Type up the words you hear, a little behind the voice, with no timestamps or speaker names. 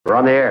We're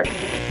on the air.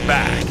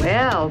 Back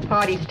Well,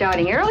 party's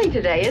starting early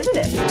today, isn't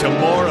it? to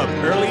more of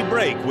Early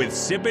Break with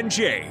Sip and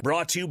Jay,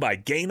 brought to you by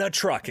Gaina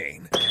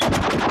Trucking.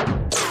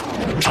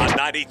 On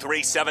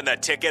 93.7 The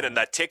Ticket and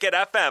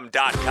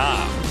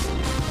theticketfm.com.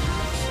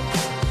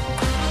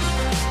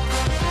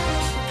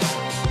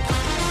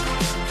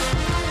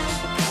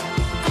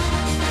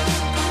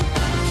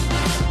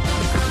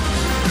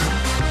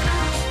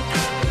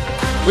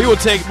 We will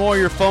take more of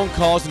your phone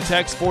calls and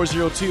text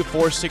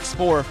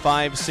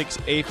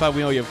 402-464-5685.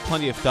 We know you have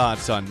plenty of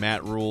thoughts on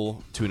Matt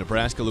Rule to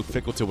Nebraska, Luke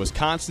Fickell to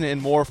Wisconsin,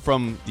 and more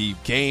from the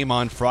game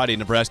on Friday.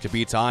 Nebraska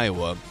beats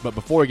Iowa. But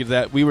before we get to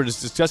that, we were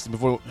just discussing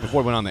before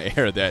we went on the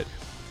air that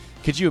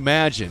could you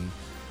imagine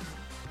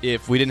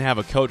if we didn't have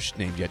a coach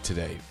named yet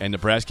today and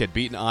Nebraska had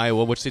beaten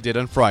Iowa, which they did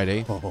on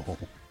Friday. Oh.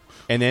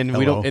 And then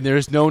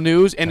there's no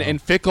news, and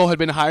Fickell had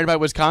been hired by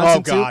Wisconsin.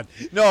 Oh God,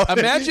 too. no!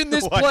 Imagine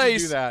this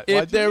place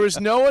if there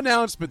was no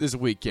announcement this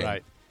weekend,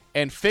 right?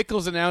 And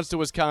Fickell's announced to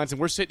Wisconsin.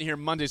 We're sitting here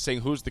Monday saying,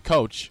 "Who's the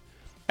coach?"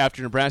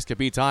 After Nebraska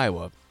beats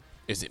Iowa,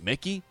 is it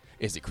Mickey?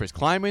 Is it Chris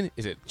Kleiman?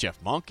 Is it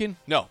Jeff Monken?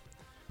 No,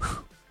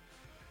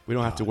 we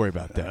don't have to worry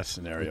about that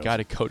scenario. We got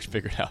a coach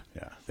figured out.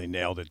 Yeah, they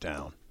nailed it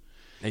down.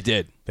 They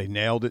did. They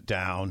nailed it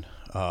down.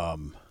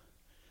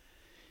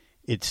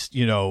 It's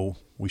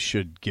we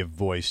should give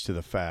voice to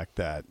the fact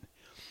that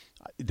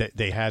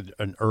they had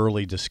an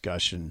early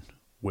discussion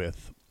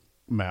with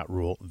Matt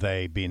Rule,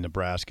 they being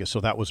Nebraska.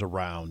 So that was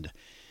around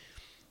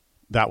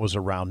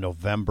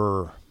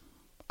November.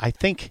 I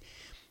think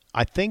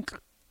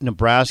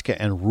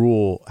Nebraska and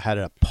Rule had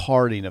a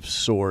parting of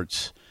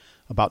sorts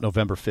about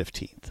November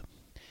 15th.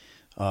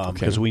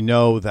 Because we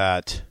know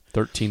that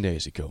 13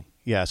 days ago.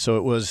 Yeah, so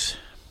it was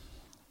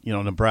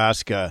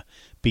Nebraska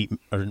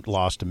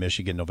lost to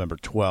Michigan November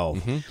 12th.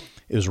 Mm-hmm.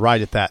 It was right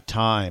at that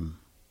time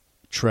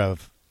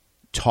Trev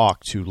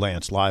talked to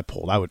Lance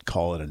Leipold. I would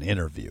call it an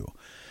interview.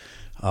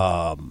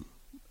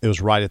 It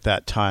was right at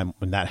that time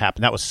when that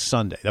happened. That was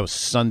Sunday. That was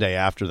Sunday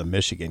after the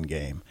Michigan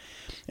game.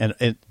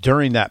 And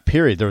during that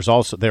period,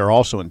 Nebraska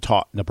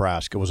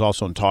was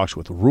also in talks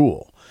with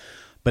Rule.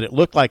 But it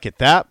looked like at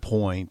that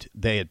point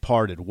they had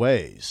parted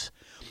ways.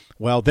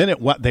 Well, then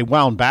they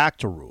wound back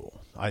to Rule.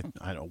 I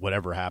don't know,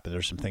 whatever happened,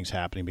 there's some things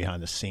happening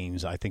behind the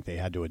scenes. I think they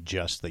had to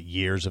adjust the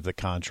years of the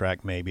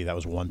contract. Maybe that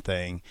was one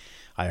thing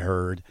I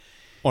heard.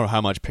 Or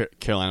how much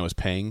Carolina was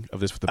paying of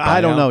this with the buyout?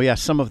 I don't know. Yeah,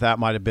 some of that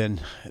might have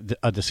been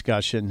a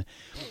discussion.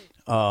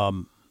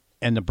 And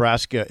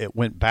Nebraska, it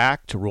went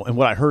back to Rule. And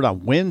what I heard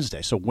on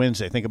Wednesday,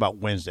 think about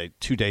Wednesday,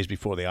 2 days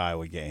before the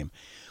Iowa game.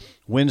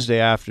 Wednesday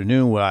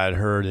afternoon, what I had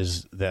heard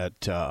is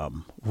that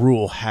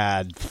Rule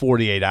had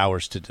 48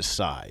 hours to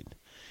decide.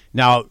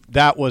 Now,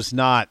 that was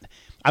not –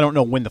 I don't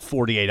know when the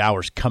 48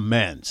 hours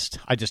commenced.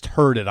 I just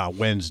heard it on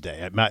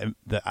Wednesday.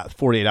 The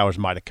 48 hours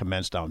might have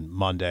commenced on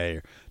Monday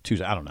or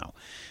Tuesday. I don't know.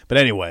 But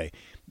anyway,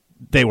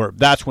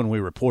 that's when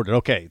we reported,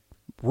 okay,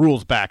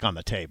 Rule's back on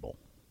the table.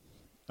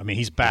 I mean,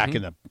 he's back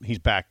in the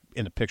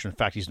picture. In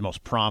fact, he's the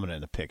most prominent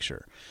in the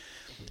picture.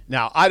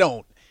 Now,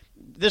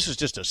 this is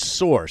just a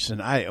source,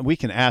 and we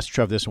can ask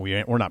Trev this, and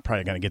we're not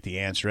probably going to get the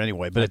answer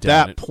anyway. But at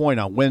that point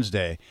on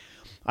Wednesday,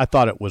 I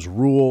thought it was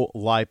Rule,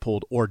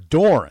 Leipold, or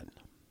Doran.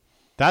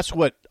 That's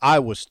what I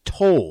was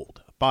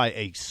told by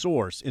a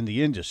source in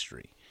the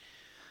industry.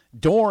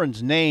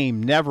 Doran's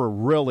name never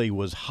really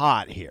was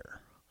hot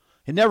here.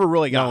 It never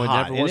really got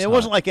hot. It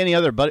wasn't like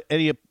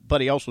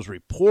anybody else was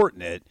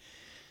reporting it.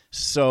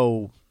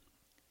 So,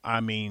 I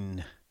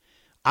mean,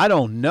 I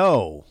don't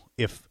know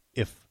if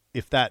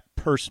that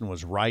person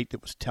was right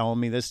that was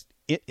telling me this.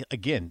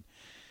 Again,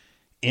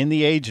 in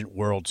the agent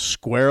world,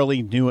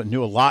 squarely knew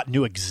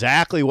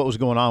exactly what was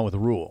going on with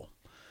Rule.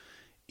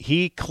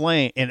 He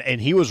claimed, and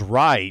he was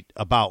right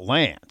about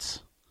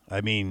Lance. I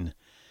mean,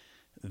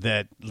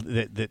 that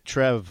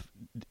Trev,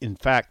 in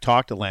fact,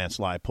 talked to Lance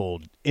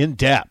Leipold in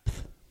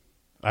depth.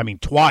 I mean,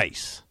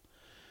 twice.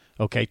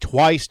 Okay,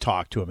 twice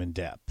talked to him in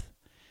depth.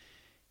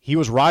 He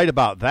was right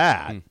about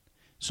that.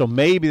 So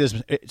maybe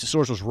this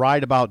source was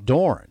right about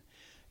Doran.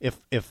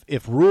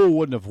 If Rule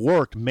wouldn't have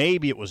worked,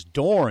 maybe it was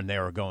Doran they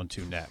were going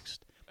to next.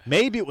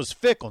 Maybe it was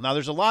Fickell. Now,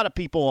 there's a lot of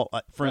people,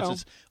 for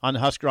instance, on the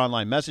Husker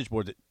Online message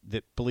board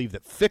that believe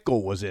that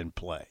Fickell was in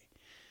play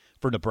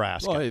for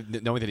Nebraska. Well,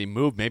 knowing that he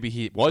moved, maybe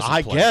he was in play.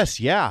 I guess,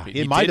 yeah.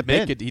 It might have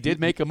been. He did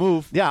make a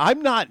move. Yeah,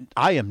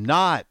 I am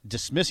not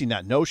dismissing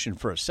that notion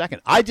for a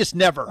second. I just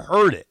never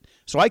heard it.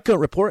 So I couldn't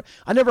report it.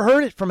 I never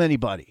heard it from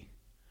anybody.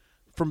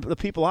 From the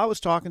people I was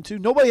talking to,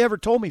 nobody ever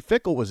told me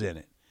Fickell was in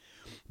it.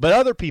 But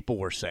other people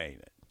were saying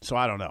it. So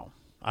I don't know.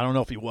 I don't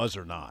know if he was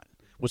or not.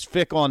 Was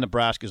Fickell on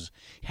Nebraska's?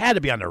 Had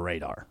to be on their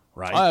radar,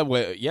 right?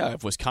 Well, yeah.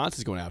 If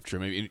Wisconsin's going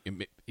after him,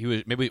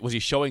 maybe was he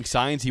showing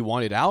signs he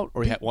wanted out,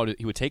 or he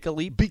would take a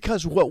leap?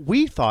 Because what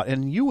we thought,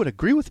 and you would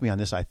agree with me on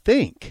this, I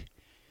think,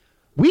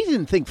 we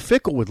didn't think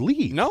Fickell would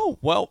leave. No.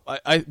 Well,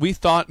 we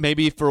thought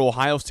maybe for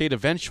Ohio State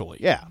eventually.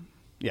 Yeah.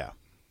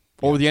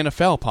 Or the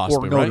NFL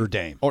possibly, or Notre right?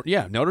 Dame.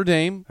 Notre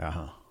Dame,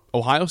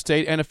 Ohio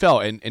State,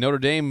 NFL, and Notre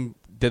Dame.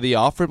 Did they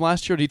offer him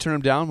last year? Or did he turn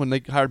him down when they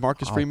hired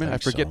Marcus Freeman? I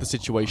forget the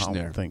situation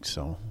there. I don't think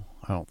so.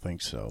 don't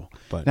think so.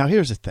 But now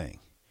here's the thing.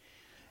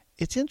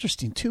 It's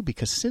interesting, too,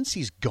 because since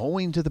he's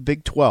going to the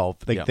Big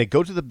 12, they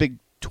go to the Big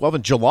 12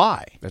 in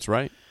July. That's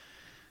right.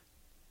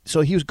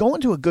 So he was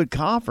going to a good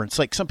conference.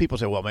 Like some people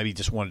say, well, maybe he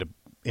just wanted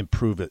to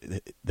improve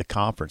the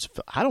conference.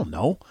 I don't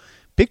know.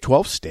 Big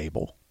 12's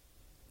stable,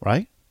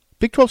 right?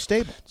 Big 12's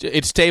stable.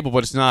 It's stable,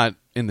 but it's not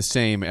in the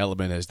same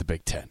element as the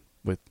Big Ten.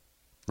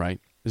 Right?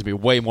 There's going to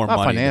be way more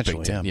money in the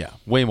Big Ten. Yeah,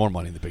 way more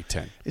money in the Big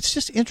Ten. It's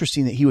just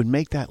interesting that he would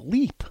make that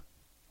leap.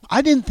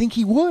 I didn't think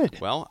he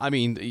would. Well, I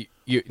mean,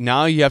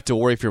 now you have to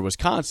worry if you're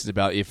Wisconsin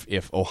about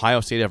if Ohio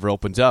State ever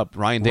opens up.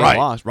 Ryan Day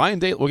lost. We'll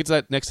get to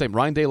that next time.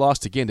 Ryan Day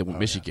lost again to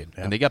Michigan,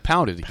 and they got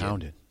pounded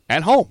again.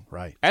 At home.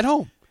 Right. At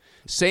home.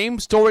 Same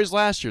stories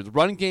last year. The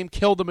running game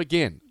killed them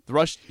again.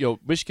 The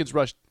Michigan's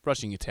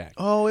rushing attack.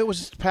 Oh, it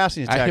was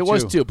passing attack. It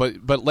was too,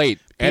 but late.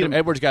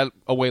 Edwards got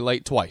away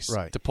late twice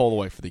to pull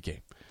away for the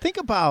game. Think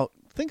about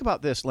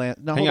this, Lance.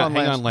 No, hang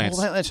on,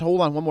 Lance.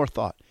 Hold on. One more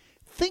thought.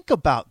 Think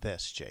about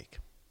this, Jake.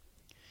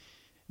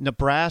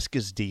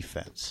 Nebraska's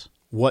defense,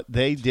 what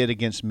they did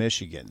against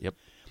Michigan. Yep.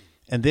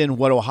 And then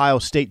what Ohio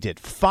State did.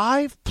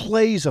 5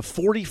 plays of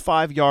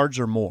 45 yards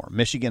or more,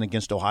 Michigan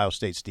against Ohio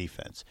State's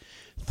defense.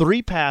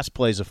 3 pass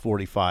plays of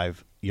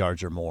 45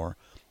 yards or more,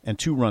 and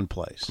 2 run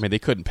plays. I mean, they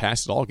couldn't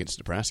pass at all against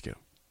Nebraska.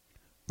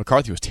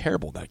 McCarthy was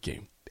terrible that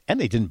game. And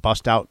they didn't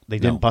bust out. They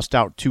didn't bust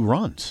out 2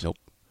 runs. Nope.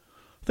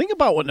 Think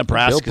about what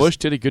Nebraska. Bill Bush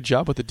did a good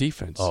job with the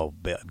defense. Oh,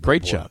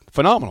 great job,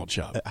 phenomenal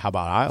job. How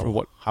about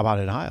Iowa? How about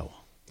in Iowa?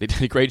 They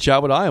did a great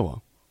job with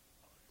Iowa.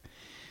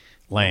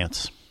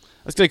 Lance.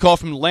 Let's get a call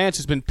from Lance,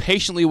 who's been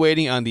patiently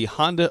waiting on the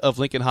Honda of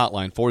Lincoln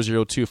hotline,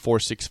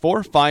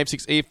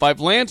 402-464-5685.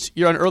 Lance,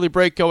 you're on early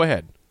break. Go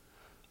ahead.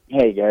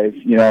 Hey, guys.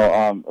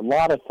 A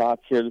lot of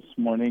thoughts here this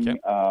morning. Okay.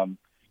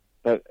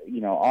 But,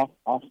 off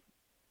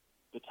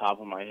the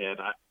top of my head,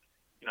 I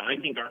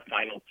think our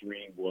final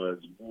 3 was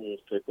Rule,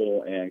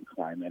 Fickell, and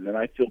Kleiman, and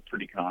I feel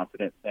pretty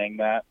confident saying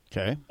that.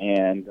 Okay.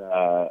 And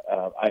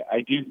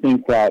I do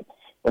think that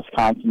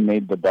Wisconsin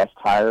made the best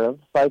hire of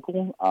the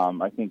cycle.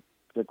 I think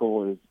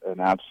Fickell is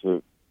an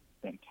absolute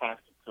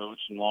fantastic coach,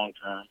 and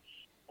long-term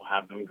will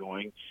have them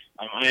going.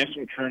 I have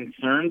some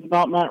concerns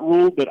about Matt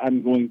Rule, but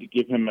I'm going to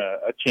give him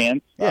a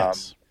chance.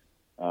 Yes.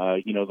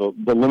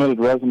 The limited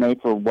resume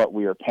for what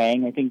we are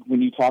paying. I think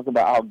when you talk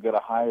about how good a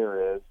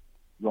hire is,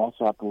 you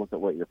also have to look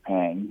at what you're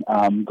paying.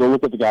 Go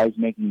look at the guys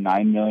making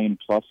 $9 million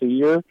plus a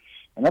year,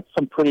 and that's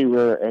some pretty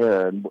rare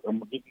air. And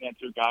we're giving that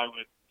to a guy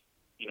with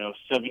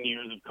 7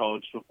 years of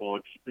college football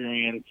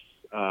experience,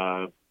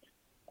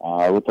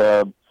 with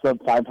a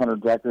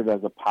sub-500 record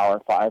as a Power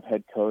 5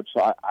 head coach.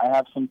 So I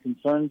have some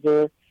concerns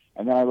there.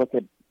 And then I look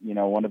at,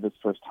 one of his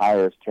first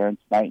hires, Terrence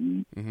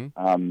Knighton.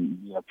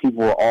 Mm-hmm.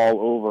 People are all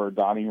over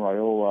Donnie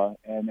Raiola,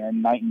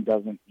 and Knighton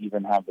doesn't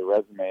even have the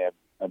resume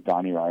of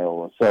Donnie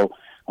Raiola. So,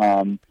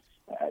 I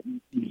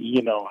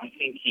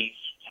think he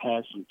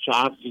has some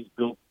chops. He's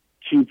built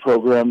 2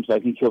 programs. I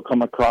think he'll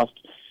come across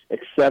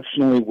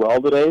exceptionally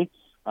well today.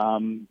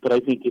 But I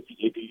think if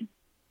you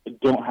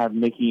don't have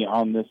Mickey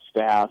on this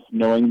staff,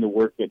 knowing the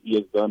work that he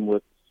has done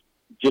with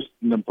just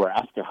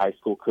Nebraska high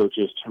school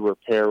coaches to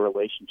repair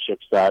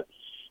relationships that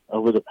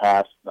over the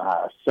past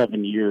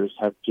 7 years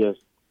have just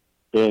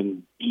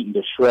been beaten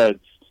to shreds,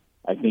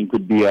 I think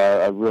would be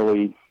a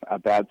really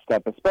bad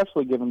step,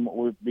 especially given what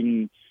we've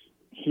been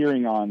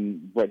hearing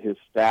on what his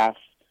staff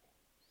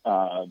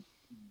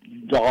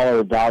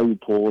dollar value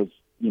pool is,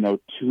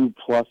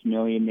 $2+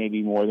 million,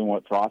 maybe more than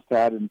what Frost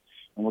had, and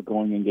we're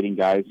going and getting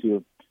guys who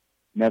have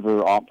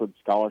never offered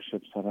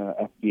scholarships at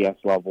an FBS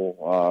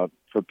level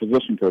for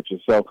position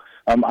coaches. So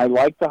I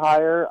like the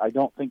hire. I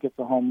don't think it's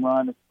a home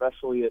run,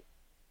 especially at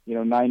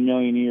 $9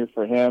 million a year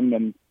for him.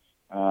 And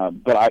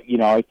but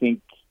I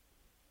think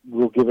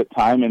we'll give it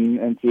time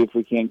and see if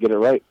we can't get it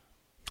right.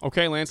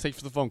 Okay, Lance, thanks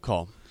for the phone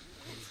call.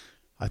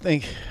 I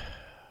think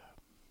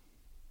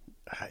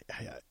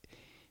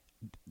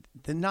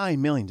the $9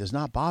 million does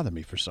not bother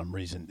me for some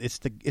reason. It's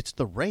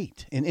the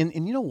rate,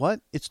 and you know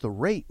what? It's the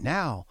rate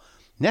now.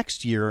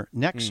 Next year,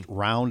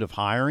 round of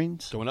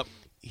hirings going up.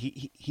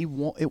 He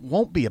won't. It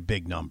won't be a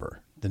big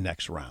number the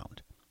next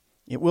round.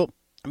 It will.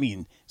 I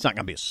mean, it's not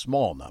going to be a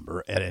small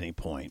number at any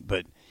point,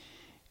 but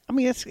I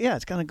mean, it's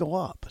going to go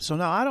up. So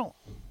now I don't.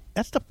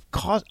 That's the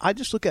cost. I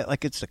just look at it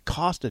like it's the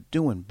cost of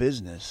doing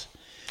business.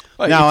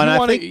 Well, now, and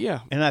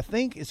I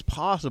think it's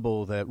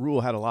possible that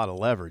Rule had a lot of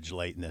leverage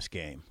late in this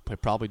game. They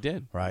probably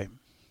did, right?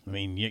 I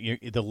mean,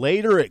 the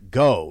later it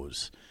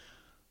goes,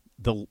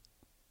 the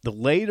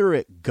later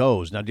it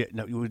goes. Now,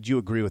 would you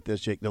agree with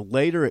this, Jake? The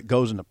later it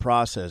goes in the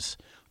process,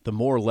 the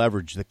more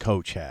leverage the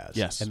coach has,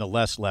 yes, and the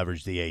less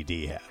leverage the AD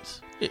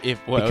has.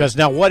 Because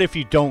now, what if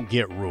you don't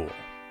get Rule?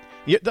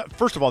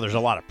 First of all, there's a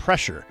lot of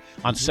pressure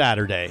on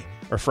Saturday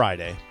or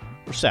Friday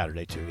or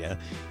Saturday too. Yeah,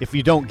 if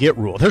you don't get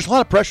Rule, there's a lot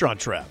of pressure on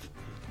Trev.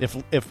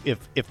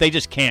 If they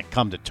just can't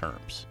come to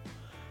terms,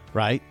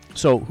 right?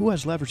 So who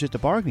has leverage at the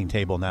bargaining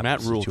table in that Matt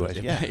Rule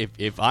situation? Yeah.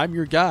 If I'm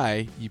your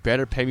guy, you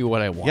better pay me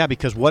what I want. Yeah,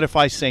 because what if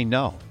I say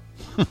no?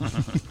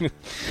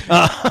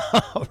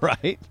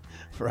 Right.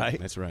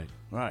 That's right.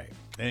 Right.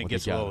 And it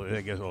gets a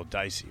little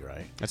dicey,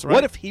 right? That's right.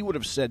 What if he would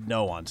have said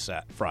no on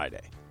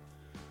Friday?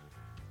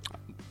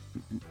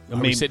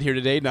 We sit here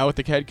today now with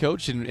the head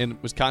coach,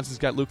 and Wisconsin's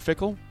got Luke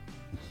Fickell.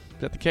 Is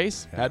that the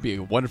case? Yeah. That'd be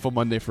a wonderful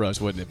Monday for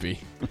us, wouldn't it be?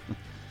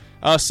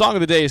 Song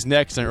of the day is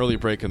next on Early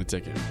Break on the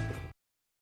Ticket.